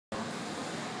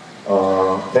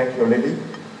Thank you, Lily.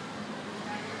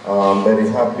 I'm very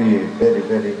happy, very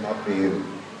happy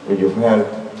with your help.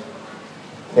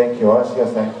 Thank you, Asia.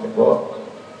 Thank you, God.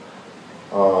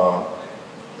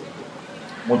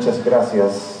 Muchas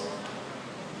gracias,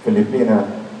 Filipinas.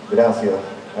 Gracias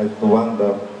a tu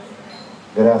banda.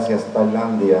 Gracias,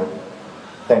 Tailandia.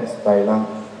 Thanks, Thailand.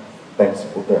 Thanks,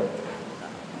 Bhutan.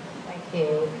 Thank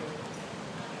you.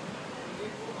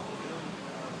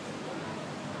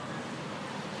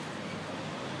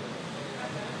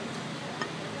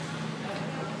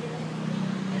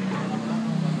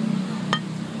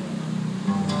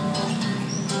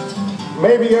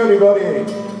 Maybe everybody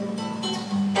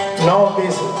know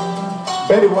this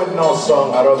very well-known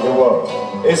song around the world.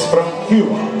 It's from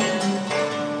Cuba.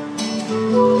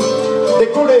 The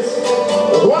coolest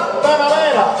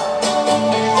Guantanamera.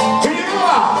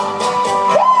 Cuba!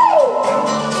 Woo!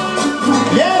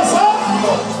 Yes, sir!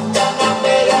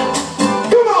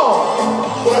 Come on!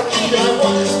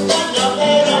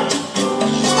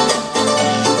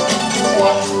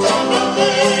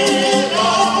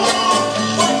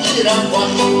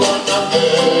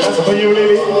 That's for you,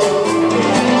 Lily.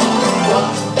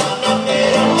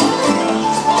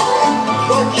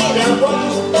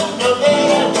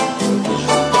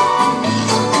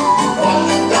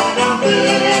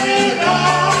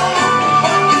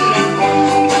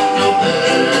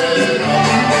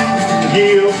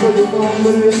 Yo soy un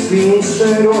hombre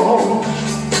sincero,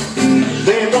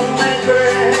 de donde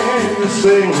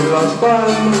crecen las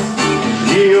palmas.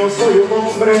 Yo soy un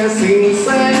hombre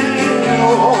sincero,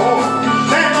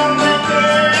 de donde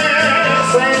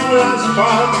crecen las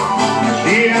palmas. Y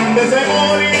antes de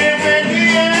morir me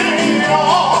quiero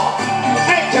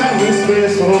echar mis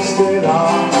besos del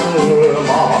alma.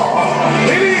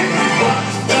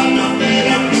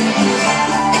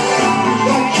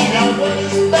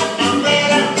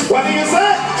 What do you say?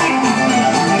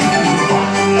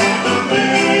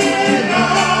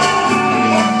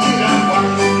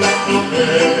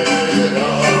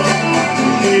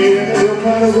 Tiene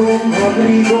leopardo un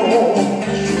abrigo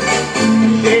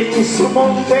en su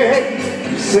monte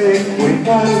seco y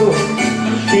caldo.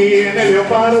 Tiene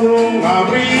leopardo un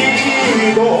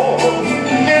abrigo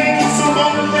en su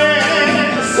monte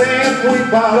seco y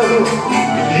caldo.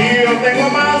 Yo tengo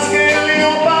más que el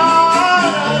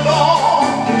leopardo,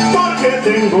 porque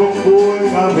tengo un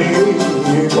buen amigo.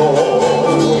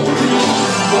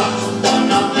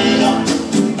 Guantanamera,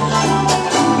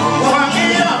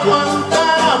 Guantanamera,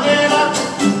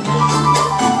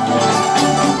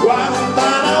 Guantanamera,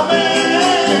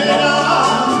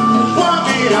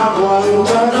 Guantanamera,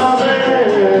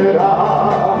 Guantanamera.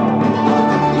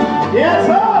 Yes,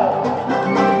 sir!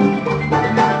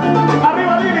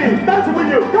 Arriba, Lili, dancing with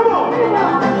you, come on!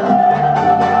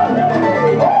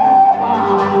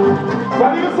 What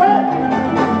do you say?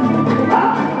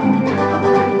 Huh?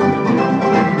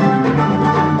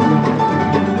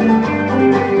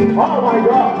 Oh my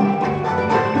God!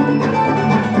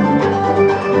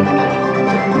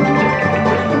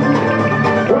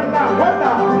 Cuenta,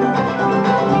 cuenta!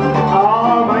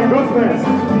 Oh my goodness!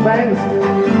 Thanks!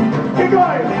 Keep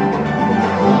going!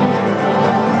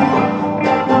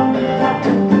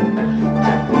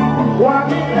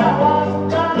 Guantanamera,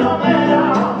 Guantanamera,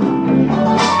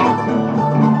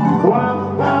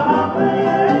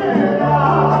 Guantanamera,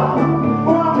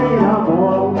 Guantanamera,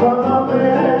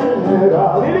 Guantanamera.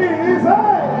 Lili, dice.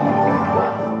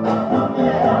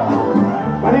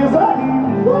 What do you say?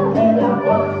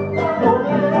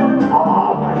 Oh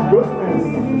my goodness.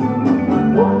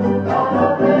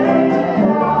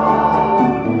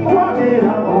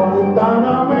 Guantanamera,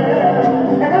 Guantanamera.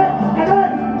 Again.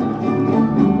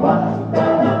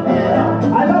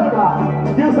 I love it.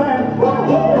 You say.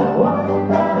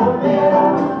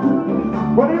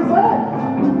 What do you say?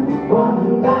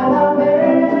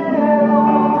 Guantanamera,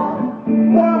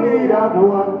 Guantanamera,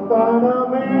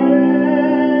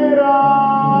 Guantanamera.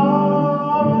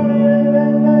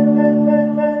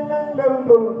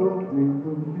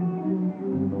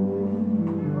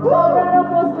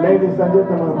 Ladies and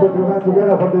gentlemen, put your hands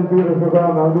together for this beautiful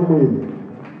program. Really.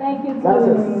 Thank you too.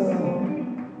 Gracias.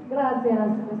 Gracias,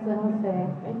 Mr. Jose.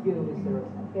 Thank you, Mr.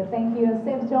 Okay, thank you.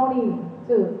 Safe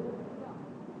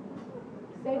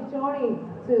journey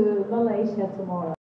to Malaysia tomorrow.